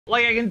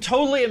Like, I can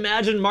totally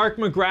imagine Mark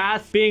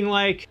McGrath being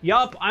like,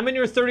 yup, I'm in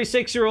your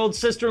 36-year-old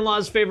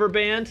sister-in-law's favorite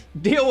band.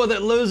 Deal with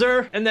it,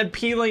 loser. And then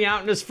peeling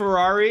out in his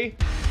Ferrari.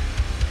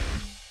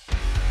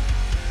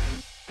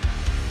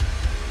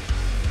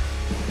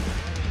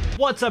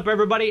 What's up,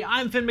 everybody?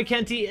 I'm Finn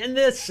McKenty, and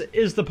this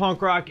is the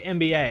Punk Rock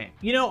MBA.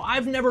 You know,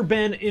 I've never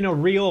been in a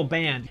real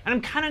band, and I'm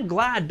kind of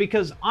glad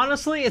because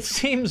honestly, it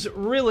seems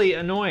really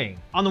annoying.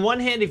 On the one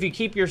hand, if you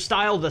keep your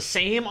style the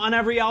same on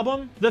every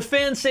album, the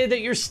fans say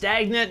that you're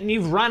stagnant and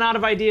you've run out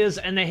of ideas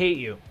and they hate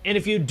you. And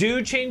if you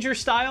do change your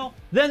style,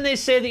 then they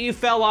say that you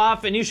fell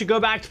off and you should go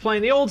back to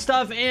playing the old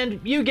stuff,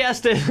 and you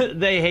guessed it,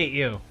 they hate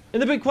you.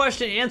 And the big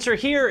question to answer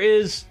here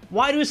is,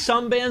 why do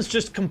some bands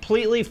just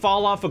completely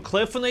fall off a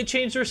cliff when they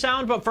change their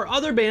sound, but for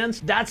other bands,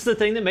 that's the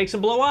thing that makes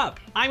them blow up?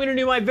 I'm gonna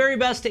do my very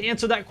best to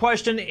answer that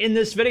question in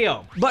this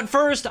video. But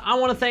first, I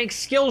wanna thank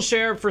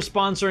Skillshare for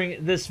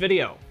sponsoring this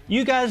video.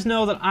 You guys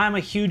know that I'm a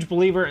huge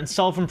believer in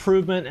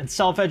self-improvement and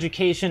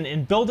self-education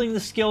and building the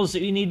skills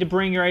that you need to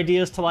bring your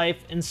ideas to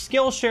life, and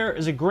Skillshare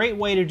is a great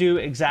way to do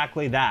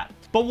exactly that.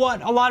 But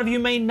what a lot of you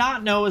may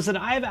not know is that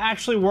I've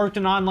actually worked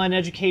in online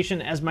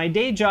education as my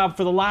day job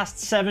for the last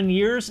 7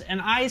 years,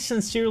 and I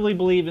sincerely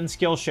believe in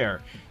Skillshare.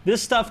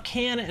 This stuff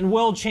can and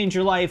will change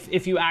your life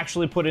if you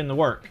actually put in the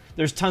work.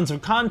 There's tons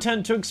of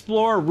content to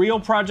explore, real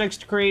projects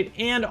to create,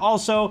 and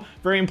also,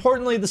 very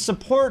importantly, the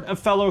support of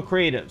fellow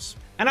creatives.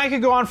 And I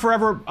could go on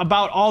forever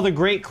about all the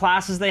great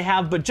classes they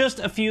have, but just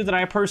a few that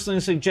I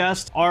personally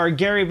suggest are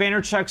Gary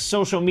Vaynerchuk's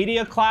social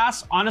media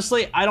class.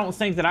 Honestly, I don't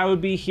think that I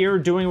would be here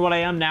doing what I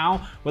am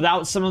now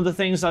without some of the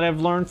things that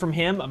I've learned from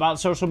him about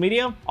social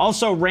media.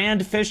 Also,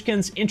 Rand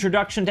Fishkin's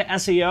Introduction to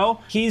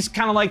SEO. He's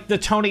kind of like the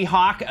Tony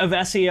Hawk of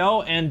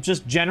SEO and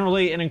just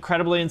generally an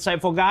incredibly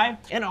insightful guy.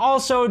 And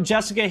also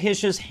Jessica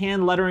Hish's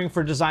Hand Lettering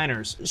for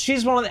Designers.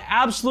 She's one of the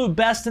absolute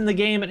best in the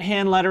game at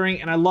hand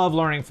lettering, and I love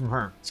learning from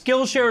her.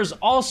 Skillshare is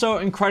also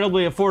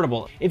incredibly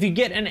affordable. If you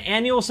get an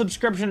annual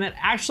subscription, it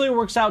actually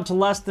works out to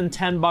less than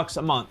 10 bucks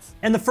a month.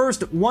 And the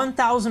first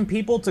 1,000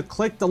 people to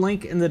click the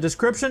link in the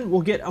description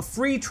will get a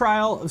free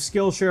trial of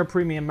Skillshare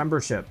Premium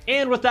membership.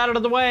 And with that out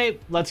of the way,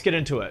 let's get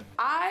into it.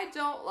 I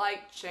don't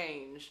like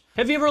change.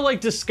 Have you ever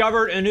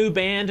discovered a new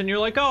band and you're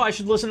like, oh, I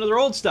should listen to their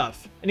old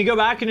stuff? And you go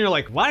back and you're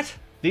like, what?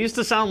 They used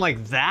to sound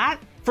like that?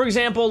 For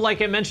example,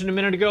 like I mentioned a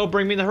minute ago,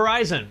 Bring Me the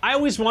Horizon. I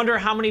always wonder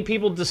how many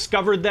people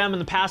discovered them in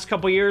the past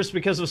couple years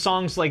because of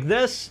songs like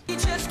this. You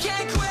just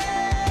can't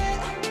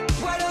quit.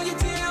 Why don't you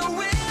deal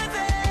with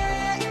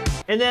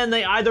it? And then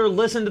they either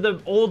listen to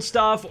the old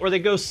stuff or they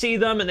go see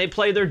them and they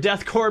play their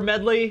deathcore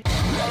medley.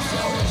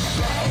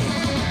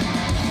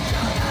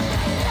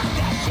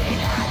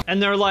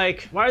 And they're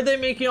like, why are they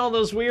making all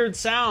those weird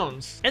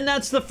sounds? And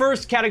that's the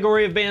first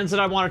category of bands that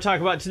I want to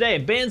talk about today.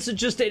 Bands that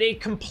just did a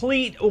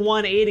complete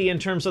 180 in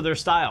terms of their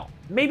style.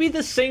 Maybe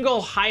the single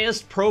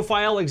highest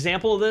profile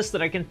example of this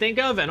that I can think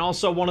of, and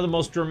also one of the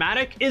most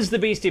dramatic, is the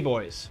Beastie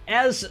Boys.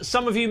 As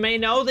some of you may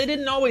know, they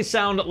didn't always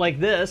sound like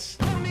this.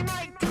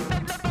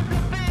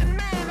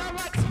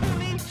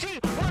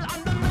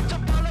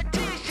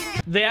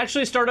 They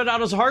actually started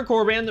out as a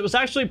hardcore band that was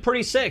actually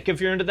pretty sick if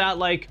you're into that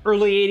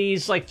early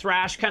 80s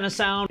thrash kind of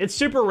sound. It's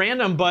super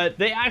random, but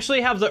they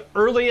actually have the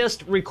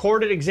earliest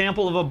recorded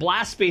example of a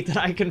blast beat that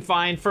I can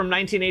find from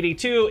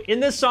 1982 in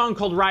this song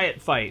called Riot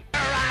Fight.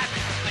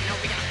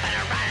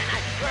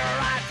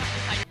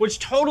 Which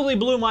totally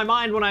blew my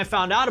mind when I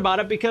found out about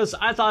it because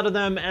I thought of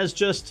them as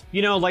just,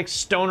 you know,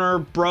 stoner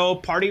bro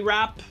party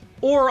rap.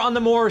 Or on the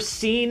more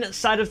scene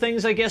side of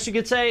things, I guess you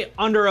could say,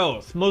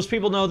 Underoath. Most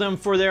people know them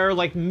for their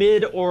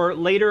mid or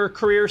later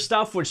career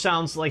stuff, which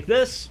sounds like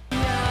this.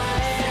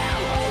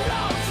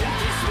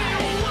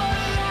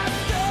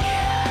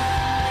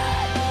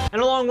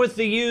 And along with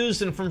the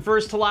Used and From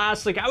First to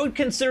Last, I would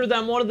consider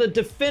them one of the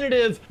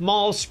definitive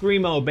mall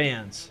screamo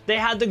bands. They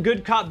had the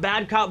good cop,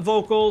 bad cop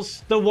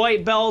vocals, the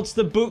white belts,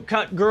 the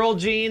bootcut girl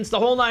jeans, the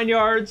whole 9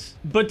 yards.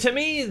 But to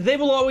me, they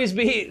will always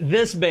be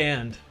this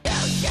band.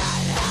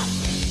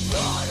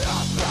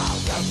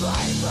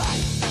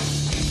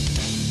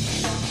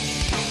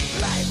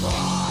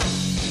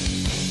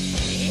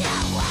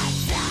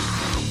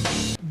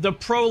 The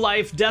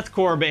pro-life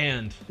deathcore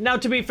band. Now,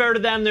 to be fair to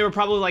them, they were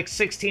probably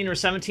 16 or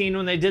 17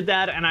 when they did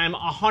that, and I'm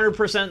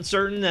 100%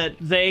 certain that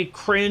they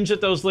cringe at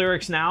those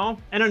lyrics now.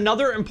 And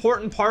another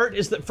important part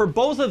is that for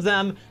both of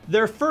them,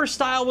 their first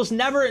style was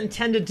never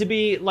intended to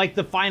be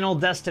the final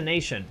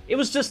destination. It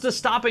was just a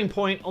stopping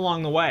point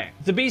along the way.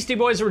 The Beastie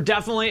Boys were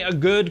definitely a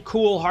good,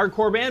 cool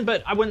hardcore band,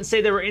 but I wouldn't say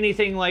they were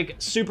anything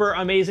super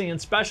amazing and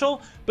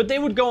special, but they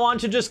would go on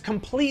to just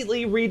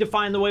completely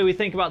redefine the way we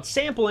think about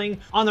sampling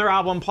on their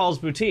album Paul's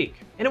Boutique.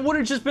 And it would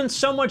have just been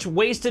so much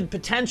wasted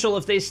potential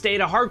if they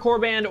stayed a hardcore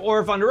band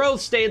or if Underoath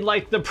stayed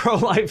the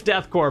pro-life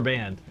deathcore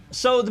band.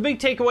 So the big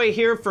takeaway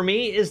here for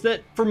me is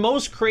that for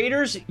most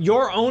creators,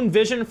 your own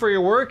vision for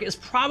your work is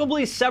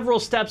probably several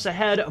steps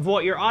ahead of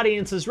what your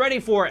audience is ready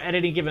for at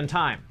any given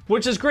time,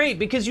 which is great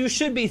because you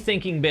should be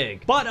thinking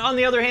big. But on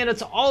the other hand,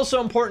 it's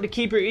also important to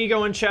keep your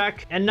ego in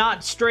check and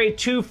not stray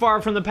too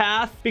far from the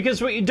path,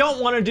 because what you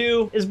don't want to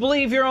do is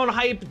believe your own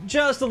hype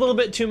just a little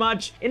bit too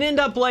much and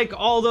end up like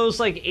all those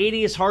like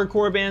 80s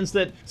hardcore bands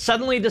that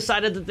suddenly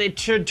decided that they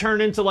should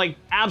turn into like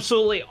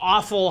absolutely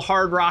awful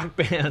hard rock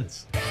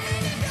bands.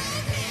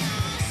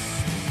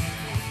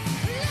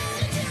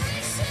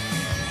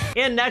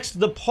 And next,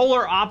 the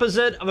polar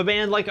opposite of a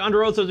band like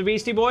Underoath or the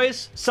Beastie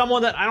Boys,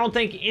 someone that I don't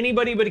think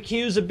anybody would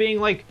accuse of being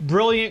like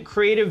brilliant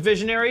creative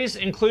visionaries,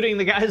 including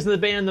the guys in the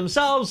band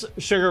themselves,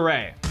 Sugar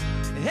Ray.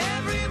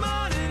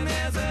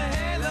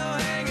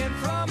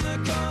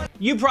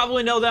 You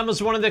probably know them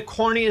as one of the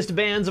corniest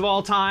bands of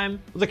all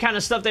time, the kind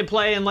of stuff they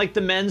play in like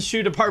the men's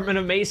shoe department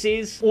of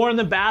Macy's, or in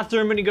the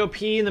bathroom when you go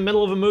pee in the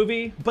middle of a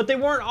movie. But they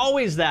weren't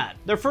always that.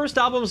 Their first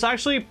album was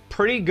actually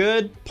pretty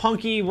good,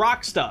 punky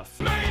rock stuff.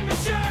 Made me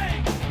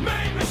shake,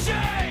 made me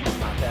shake.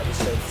 My dad was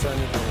so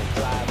funny on the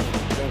drive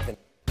and drinking.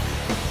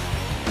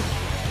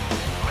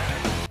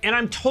 And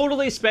I'm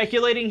totally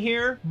speculating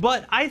here,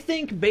 but I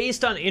think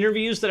based on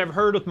interviews that I've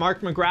heard with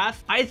Mark McGrath,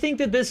 I think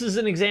that this is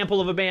an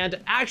example of a band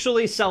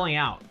actually selling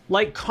out.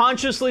 Like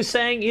consciously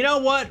saying, you know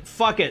what,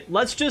 fuck it.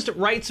 Let's just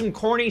write some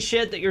corny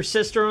shit that your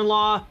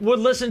sister-in-law would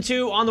listen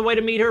to on the way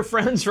to meet her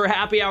friends for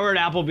happy hour at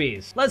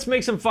Applebee's. Let's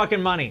make some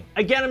fucking money.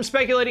 Again, I'm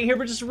speculating here,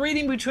 but just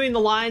reading between the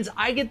lines,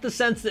 I get the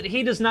sense that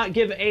he does not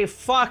give a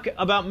fuck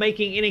about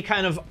making any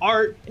kind of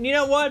art. And you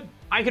know what?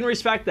 I can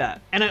respect that.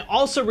 And I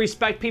also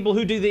respect people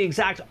who do the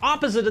exact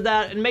opposite of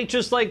that and make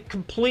just like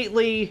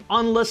completely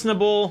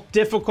unlistenable,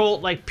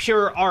 difficult, like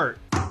pure art.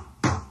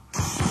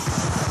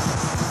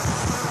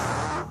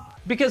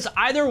 Because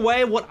either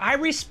way, what I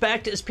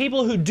respect is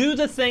people who do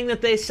the thing that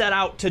they set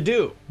out to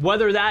do.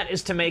 Whether that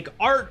is to make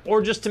art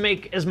or just to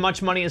make as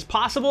much money as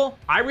possible.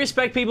 I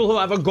respect people who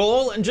have a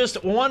goal and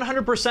just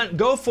 100%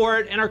 go for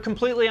it and are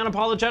completely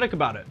unapologetic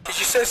about it. Did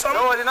you say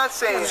something? No, I did not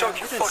say anything. Choke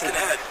your fucking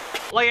head.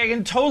 Like, I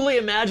can totally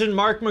imagine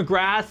Mark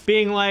McGrath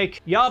being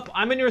like, yup,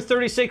 I'm in your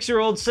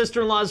 36-year-old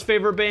sister-in-law's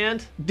favorite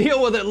band.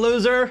 Deal with it,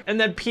 loser. And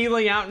then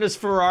peeling out in his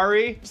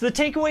Ferrari. So the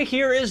takeaway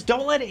here is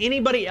don't let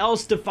anybody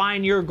else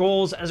define your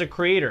goals as a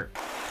creator.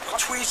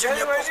 Tweeze your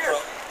nipples, bro.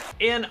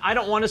 And I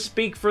don't want to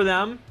speak for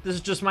them. This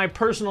is just my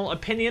personal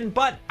opinion,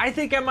 but I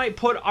think I might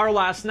put Our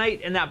Last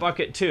Night in that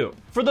bucket too.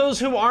 For those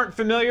who aren't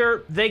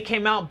familiar, they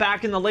came out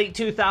back in the late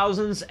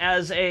 2000s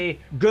as a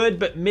good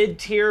but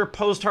mid-tier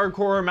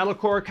post-hardcore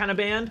metalcore kind of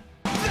band.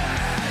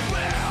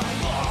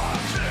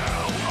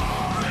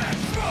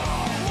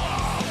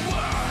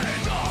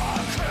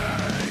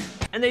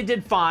 And they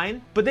did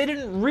fine, but they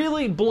didn't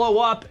really blow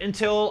up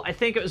until I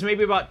think it was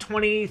maybe about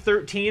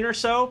 2013 or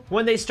so,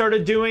 when they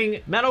started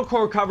doing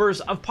metalcore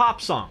covers of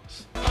pop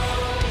songs.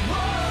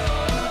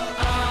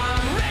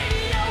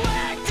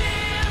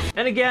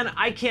 And again,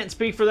 I can't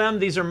speak for them.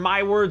 These are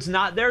my words,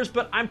 not theirs,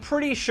 but I'm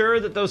pretty sure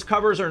that those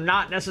covers are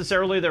not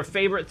necessarily their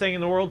favorite thing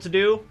in the world to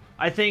do.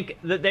 I think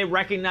that they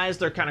recognize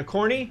they're kind of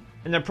corny,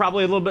 and they're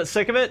probably a little bit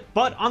sick of it.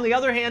 But on the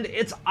other hand,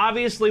 it's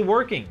obviously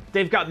working.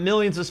 They've got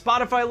millions of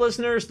Spotify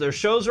listeners, their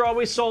shows are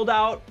always sold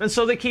out, and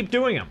so they keep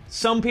doing them.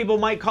 Some people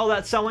might call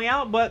that selling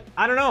out, but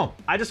I don't know.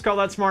 I just call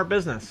that smart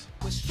business.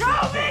 Show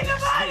me the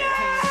money!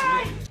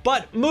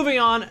 But moving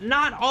on,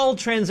 not all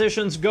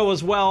transitions go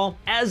as well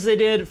as they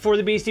did for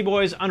the Beastie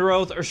Boys,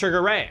 Underoath, or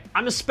Sugar Ray.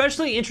 I'm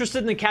especially interested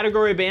in the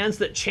category of bands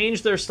that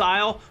changed their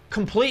style,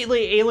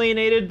 completely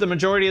alienated the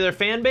majority of their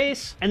fan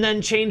base, and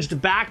then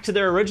changed back to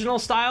their original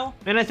style,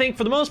 and I think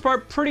for the most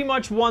part pretty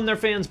much won their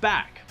fans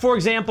back. For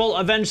example,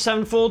 Avenged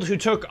Sevenfold, who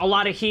took a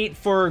lot of heat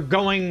for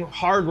going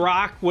hard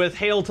rock with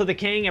Hail to the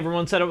King.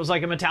 Everyone said it was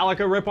like a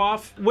Metallica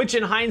ripoff, which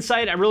in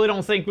hindsight I really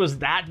don't think was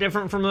that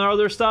different from their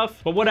other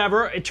stuff, but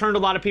whatever, it turned a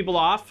lot of people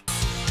off.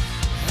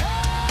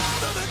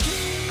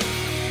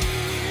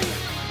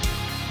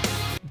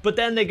 But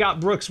then they got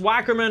Brooks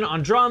Wackerman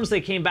on drums, they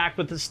came back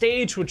with The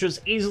Stage, which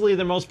was easily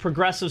the most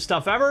progressive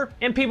stuff ever,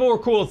 and people were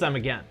cool with them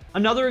again.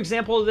 Another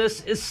example of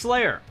this is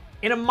Slayer.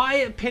 And in my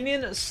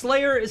opinion,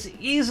 Slayer is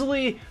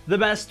easily the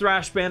best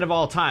thrash band of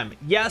all time.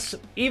 Yes,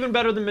 even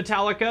better than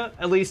Metallica,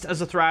 at least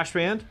as a thrash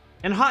band.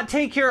 And hot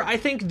take here, I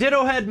think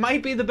Ditto Head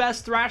might be the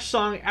best thrash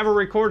song ever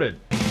recorded.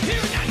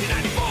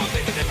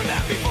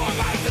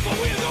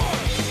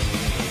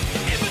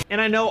 And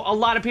I know a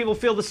lot of people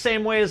feel the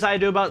same way as I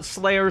do about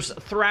Slayer's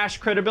thrash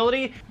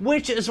credibility,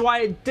 which is why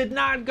it did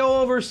not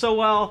go over so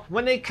well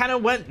when they kind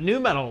of went nu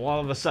metal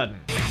all of a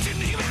sudden.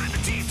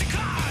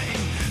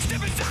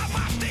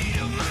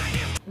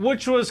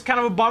 Which was kind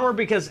of a bummer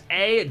because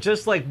A, it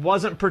just like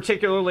wasn't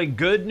particularly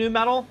good nu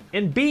metal,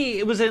 and B,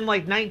 it was in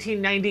like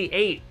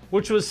 1998.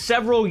 which was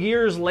several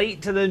years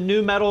late to the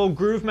nu metal,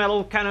 groove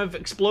metal kind of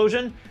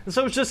explosion. And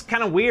so it's just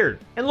kind of weird.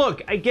 And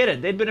look, I get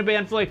it. They'd been a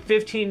band for like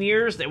 15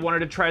 years. They wanted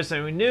to try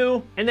something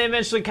new. And they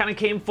eventually kind of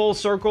came full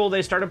circle.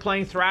 They started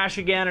playing thrash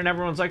again and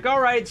everyone's like,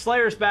 all right,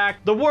 Slayer's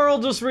back. The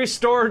world was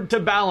restored to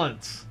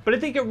balance. But I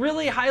think it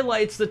really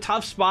highlights the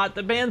tough spot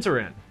that bands are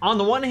in. On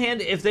the one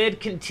hand, if they had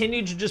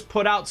continued to just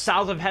put out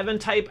South of Heaven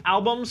type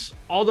albums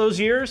all those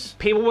years,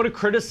 people would have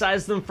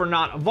criticized them for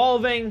not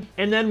evolving.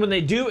 And then when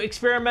they do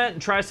experiment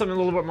and try something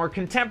a little bit more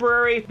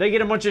contemporary, they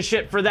get a bunch of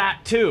shit for that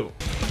too.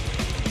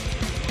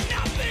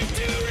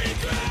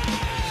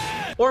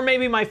 Or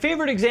maybe my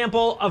favorite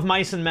example of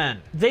Mice and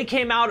Men. They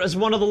came out as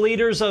one of the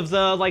leaders of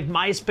the like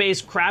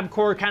MySpace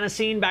crabcore kind of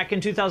scene back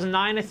in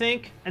 2009, I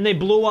think, and they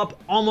blew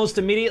up almost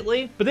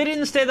immediately, but they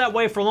didn't stay that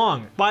way for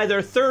long. By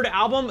their third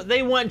album,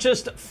 they went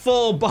just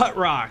full butt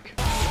rock.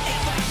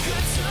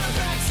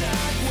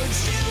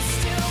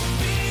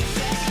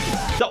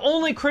 The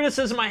only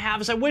criticism I have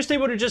is I wish they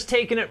would have just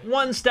taken it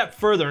one step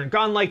further and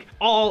gone like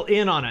all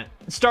in on it.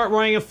 Start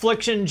wearing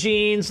Affliction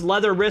jeans,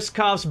 leather wrist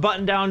cuffs,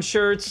 button-down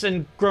shirts,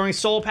 and growing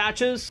soul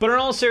patches. But in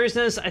all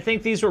seriousness, I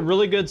think these were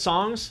really good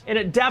songs, and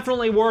it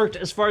definitely worked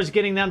as far as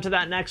getting them to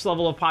that next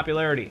level of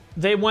popularity.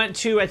 They went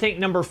to, I think,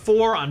 number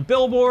 4 on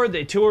Billboard.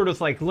 They toured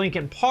with like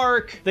Linkin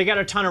Park. They got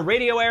a ton of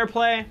radio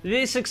airplay.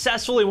 They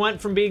successfully went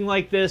from being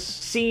like this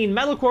scene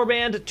metalcore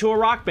band to a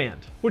rock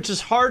band, which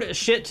is hard as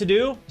shit to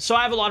do, so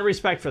I have a lot of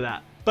respect for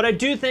that. But I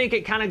do think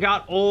it kind of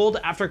got old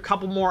after a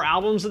couple more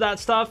albums of that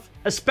stuff,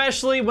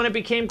 especially when it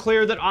became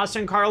clear that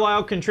Austin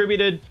Carlisle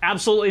contributed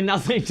absolutely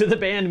nothing to the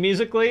band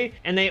musically,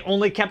 and they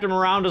only kept him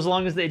around as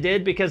long as they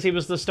did because he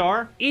was the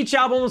star. Each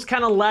album was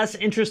kind of less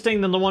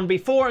interesting than the one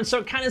before, and so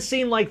it kind of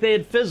seemed like they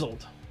had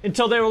fizzled.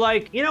 Until they were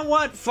like, you know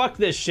what? Fuck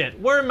this shit.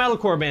 We're a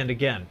metalcore band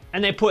again.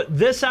 And they put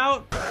this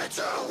out.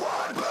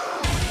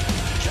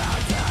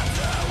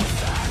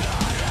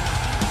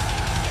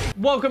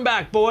 Welcome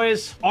back,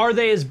 boys. Are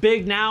they as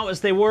big now as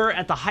they were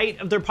at the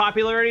height of their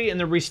popularity in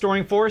the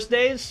Restoring Force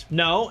days?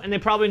 No, and they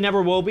probably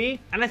never will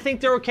be. And I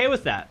think they're okay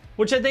with that,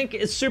 which I think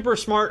is super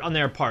smart on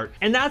their part.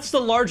 And that's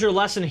the larger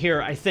lesson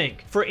here, I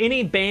think. For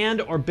any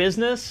band or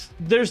business,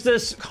 there's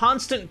this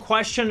constant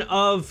question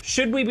of,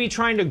 should we be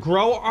trying to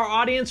grow our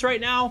audience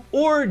right now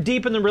or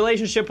deepen the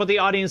relationship with the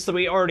audience that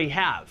we already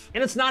have?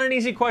 And it's not an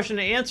easy question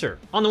to answer.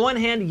 On the one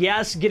hand,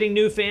 yes, getting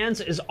new fans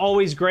is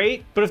always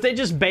great, but if they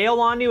just bail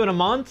on you in a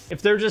month,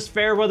 if they're just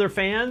fair weather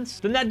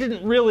fans, then that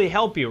didn't really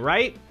help you,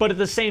 right? But at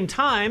the same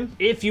time,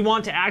 if you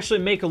want to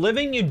actually make a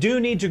living, you do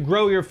need to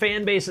grow your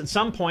fan base at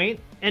some point.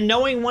 And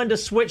knowing when to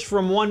switch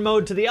from one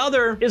mode to the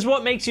other is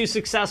what makes you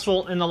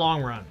successful in the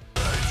long run.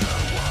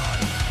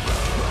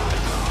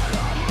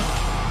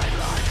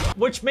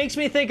 Which makes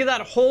me think of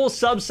that whole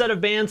subset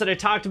of bands that I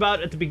talked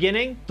about at the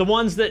beginning, the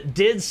ones that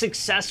did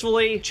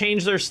successfully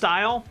change their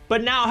style,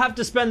 but now have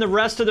to spend the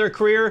rest of their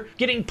career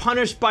getting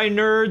punished by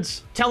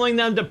nerds, telling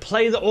them to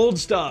play the old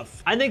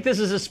stuff. I think this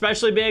is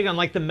especially big on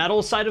like the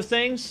metal side of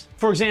things.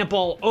 For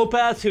example,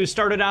 Opeth, who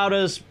started out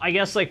as, I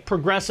guess, like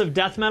progressive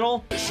death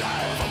metal.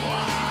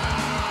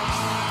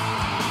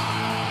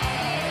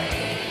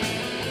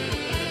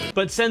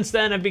 But since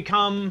then have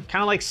become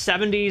kind of like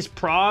 70s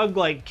prog,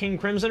 like King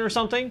Crimson or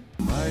something.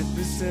 Might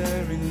be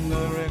staring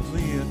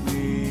directly at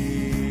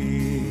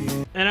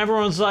me. And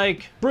everyone's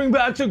like, bring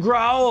back the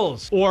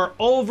growls. Or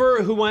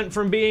Ulver, who went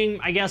from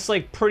being, I guess,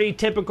 like pretty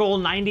typical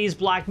 90s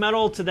black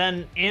metal to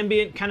then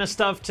ambient kind of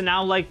stuff to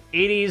now like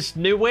 80s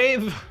new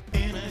wave.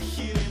 In a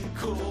hidden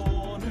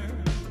corner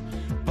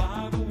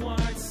by the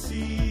white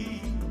sea.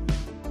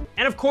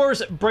 And of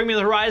course, Bring Me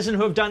the Horizon,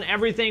 who have done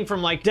everything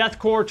from like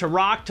deathcore to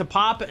rock to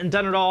pop and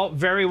done it all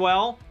very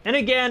well. And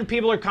again,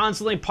 people are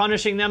constantly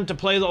punishing them to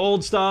play the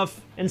old stuff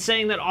and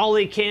saying that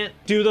Ollie can't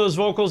do those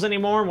vocals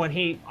anymore when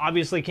he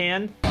obviously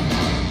can.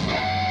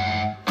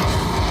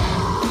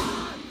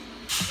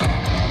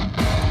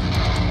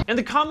 And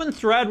the common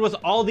thread with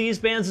all these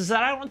bands is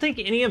that I don't think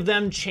any of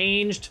them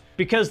changed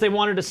because they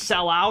wanted to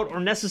sell out or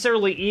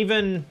necessarily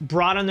even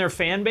broaden their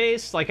fan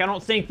base. Like, I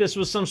don't think this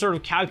was some sort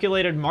of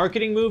calculated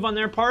marketing move on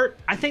their part.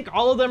 I think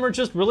all of them are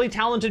just really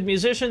talented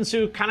musicians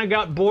who kind of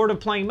got bored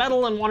of playing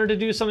metal and wanted to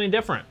do something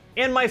different.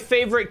 And my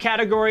favorite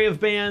category of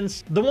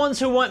bands, the ones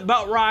who went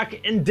butt rock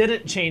and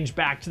didn't change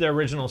back to their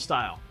original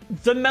style.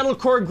 The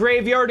metalcore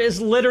graveyard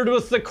is littered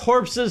with the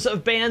corpses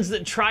of bands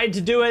that tried to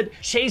do it,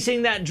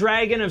 chasing that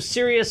dragon of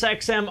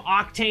SiriusXM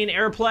octane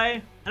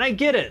airplay. And I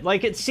get it,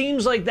 like it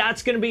seems like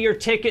that's gonna be your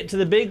ticket to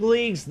the big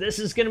leagues. This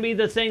is gonna be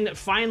the thing that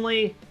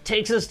finally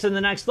takes us to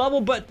the next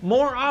level, but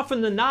more often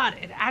than not,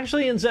 it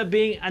actually ends up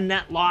being a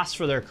net loss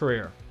for their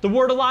career. The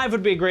Word Alive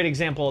would be a great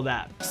example of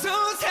that. So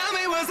tell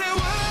me, was it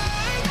worth?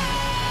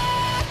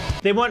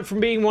 They went from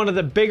being one of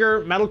the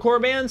bigger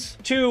metalcore bands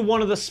to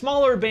one of the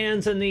smaller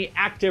bands in the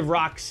active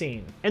rock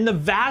scene. And the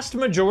vast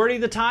majority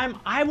of the time,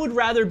 I would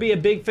rather be a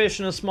big fish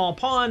in a small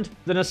pond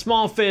than a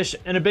small fish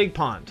in a big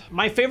pond.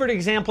 My favorite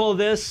example of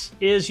this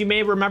is, you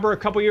may remember a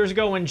couple years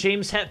ago when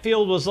James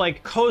Hetfield was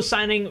like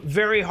co-signing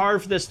very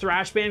hard for this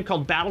thrash band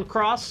called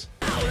Battlecross.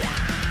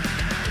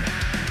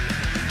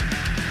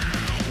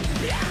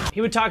 He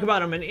would talk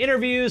about them in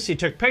interviews, he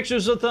took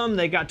pictures with them,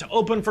 they got to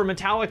open for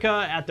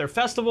Metallica at their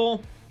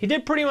festival. He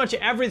did pretty much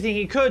everything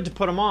he could to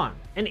put them on.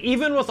 And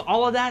even with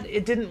all of that,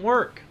 it didn't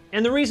work.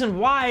 And the reason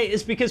why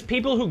is because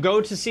people who go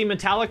to see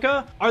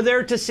Metallica are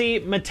there to see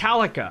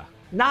Metallica,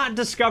 not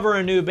discover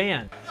a new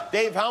band.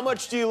 Dave, how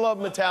much do you love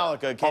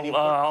Metallica? Can you a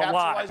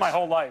lot, my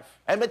whole life.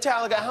 And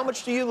Metallica, how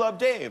much do you love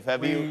Dave?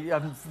 We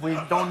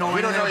don't know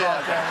anything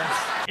about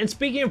that. And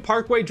speaking of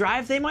Parkway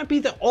Drive, they might be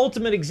the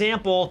ultimate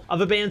example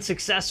of a band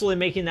successfully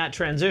making that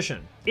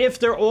transition. If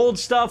their old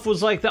stuff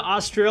was like the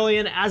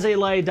Australian As I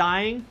Lay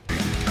Dying,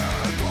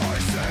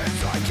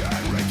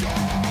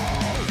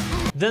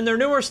 then their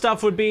newer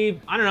stuff would be,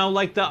 I don't know,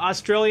 like the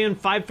Australian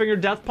Five Finger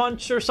Death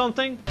Punch or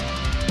something.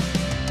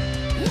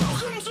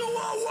 Welcome to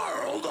a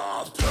world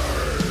of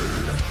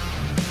pain.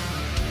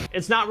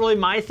 It's not really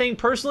my thing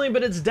personally,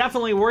 but it's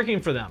definitely working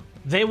for them.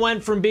 They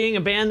went from being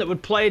a band that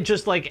would play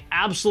just like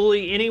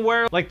absolutely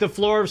anywhere, like the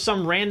floor of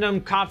some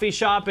random coffee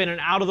shop in an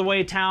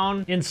out-of-the-way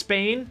town in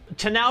Spain,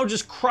 to now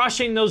just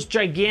crushing those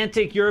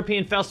gigantic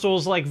European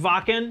festivals like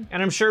Wacken,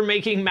 and I'm sure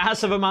making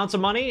massive amounts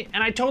of money,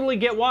 and I totally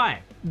get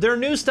why. Their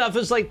new stuff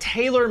is like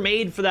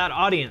tailor-made for that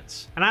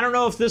audience. And I don't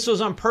know if this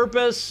was on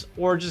purpose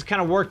or just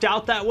kind of worked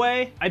out that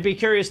way. I'd be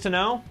curious to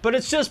know. But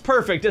it's just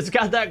perfect. It's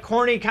got that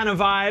corny kind of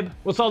vibe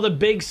with all the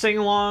big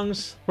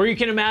sing-alongs where you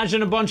can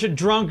imagine a bunch of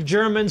drunk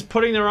Germans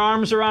putting their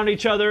arms around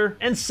each other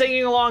and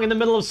singing along in the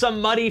middle of some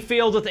muddy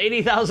field with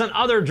 80,000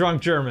 other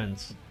drunk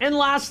Germans. And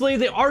lastly,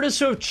 the artists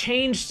who have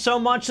changed so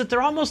much that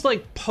they're almost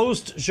like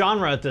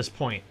post-genre at this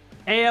point.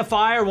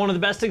 AFI are one of the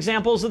best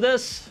examples of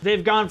this.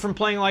 They've gone from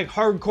playing like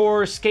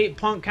hardcore, skate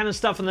punk kind of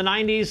stuff in the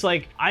 90s.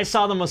 Like I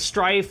saw them with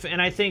Strife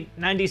in I think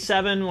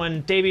 97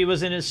 when Davey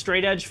was in his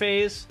straight edge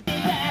phase.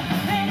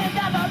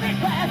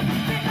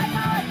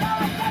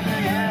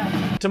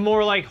 To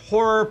more like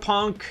horror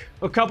punk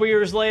a couple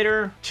years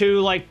later, to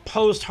like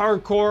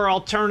post-hardcore,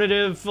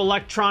 alternative,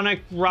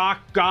 electronic, rock,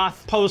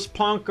 goth,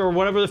 post-punk, or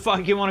whatever the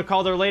fuck you want to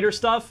call their later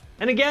stuff.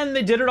 And again,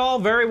 they did it all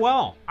very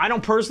well. I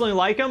don't personally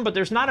like them, but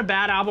there's not a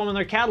bad album in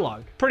their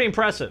catalog. Pretty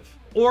impressive.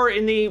 Or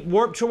in the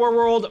Warped Tour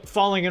world,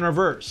 Falling in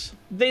Reverse.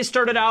 They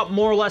started out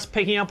more or less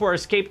picking up where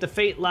Escape the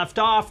Fate left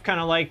off, kind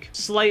of like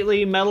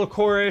slightly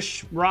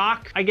metalcore-ish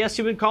rock, I guess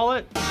you would call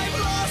it. I've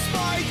lost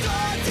my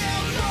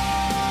goddamn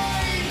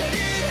mind.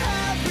 It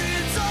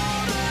happens all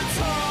the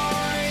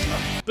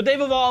time. But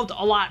they've evolved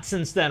a lot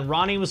since then.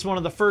 Ronnie was one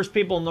of the first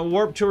people in the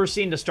Warped Tour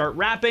scene to start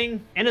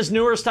rapping, and his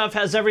newer stuff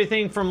has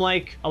everything from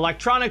like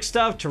electronic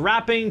stuff to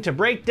rapping to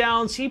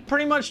breakdowns. He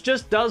pretty much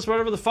just does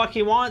whatever the fuck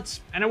he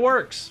wants, and it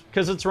works,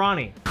 because it's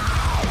Ronnie.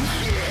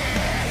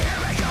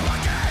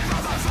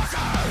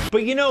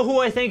 But you know who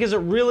I think is a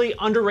really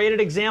underrated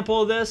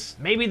example of this?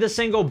 Maybe the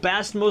single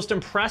best, most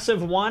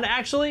impressive one,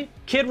 actually?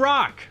 Kid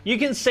Rock. You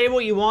can say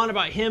what you want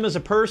about him as a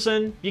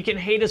person. You can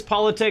hate his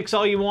politics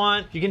all you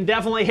want. You can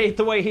definitely hate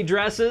the way he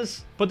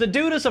dresses. But the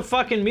dude is a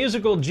fucking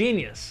musical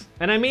genius.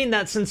 And I mean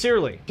that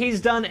sincerely.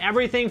 He's done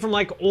everything from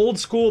like old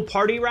school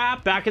party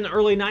rap back in the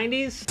early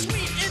 90s.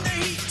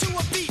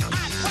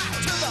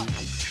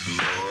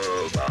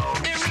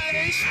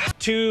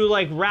 To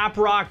like rap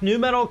rock, new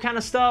metal kind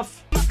of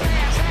stuff.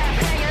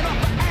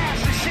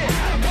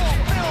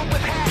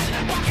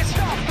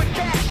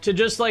 To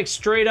just like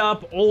straight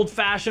up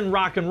old-fashioned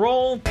rock and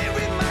roll. To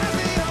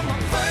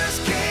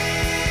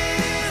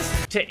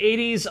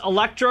 80s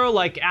electro,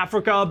 like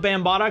Africa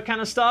Bambaataa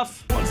kind of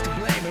stuff. What's to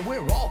blame, and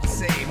we're all the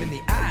same in the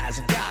eyes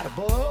of God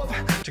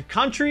above. To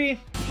country.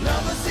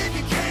 Love us if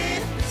you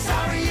can,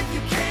 sorry if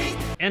you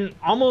can't. And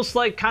almost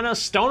like kind of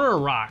stoner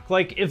rock.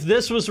 Like if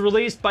this was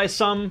released by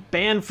some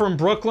band from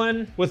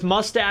Brooklyn with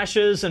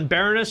mustaches and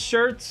Baroness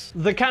shirts,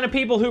 the kind of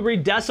people who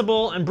read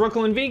Decibel and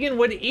Brooklyn Vegan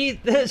would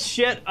eat this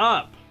shit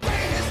up.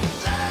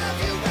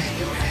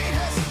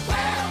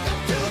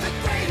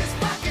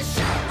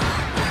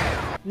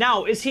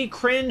 Now, is he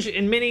cringe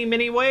in many,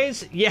 many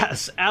ways?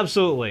 Yes,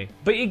 absolutely.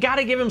 But you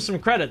gotta give him some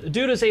credit. The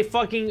dude is a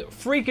fucking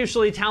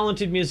freakishly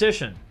talented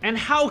musician. And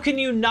how can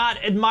you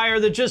not admire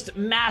the just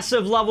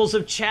massive levels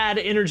of Chad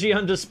energy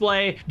on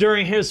display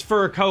during his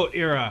fur coat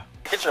era?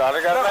 Get your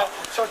autograph,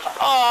 man.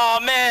 Oh,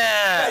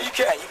 man.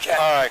 Yeah, you can.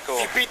 All right,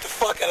 cool. You beat the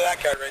fuck out of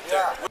that guy right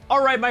there.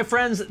 All right, my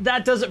friends,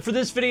 that does it for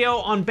this video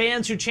on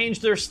bands who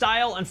changed their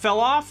style and fell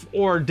off,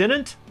 or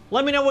didn't.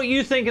 Let me know what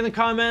you think in the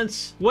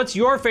comments. What's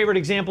your favorite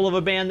example of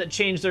a band that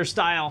changed their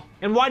style?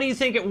 And why do you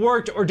think it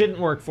worked or didn't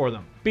work for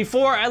them?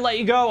 Before I let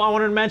you go, I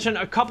wanted to mention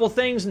a couple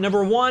things.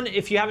 Number one,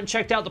 if you haven't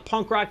checked out the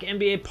Punk Rock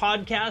NBA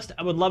podcast,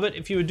 I would love it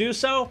if you would do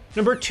so.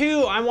 Number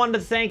two, I wanted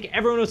to thank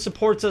everyone who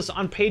supports us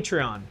on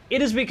Patreon.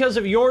 It is because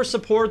of your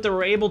support that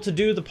we're able to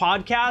do the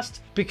podcast.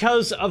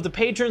 Because of the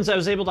patrons, I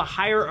was able to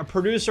hire a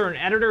producer and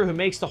editor who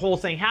makes the whole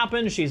thing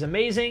happen. She's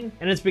amazing.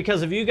 And it's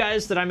because of you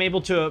guys that I'm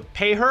able to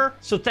pay her.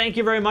 So thank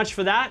you very much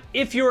for that.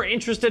 If you're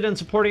interested in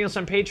supporting us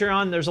on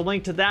Patreon, there's a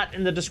link to that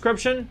in the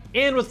description.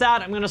 And with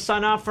that, I'm going to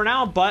sign off for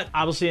now, but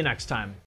I will see you next time.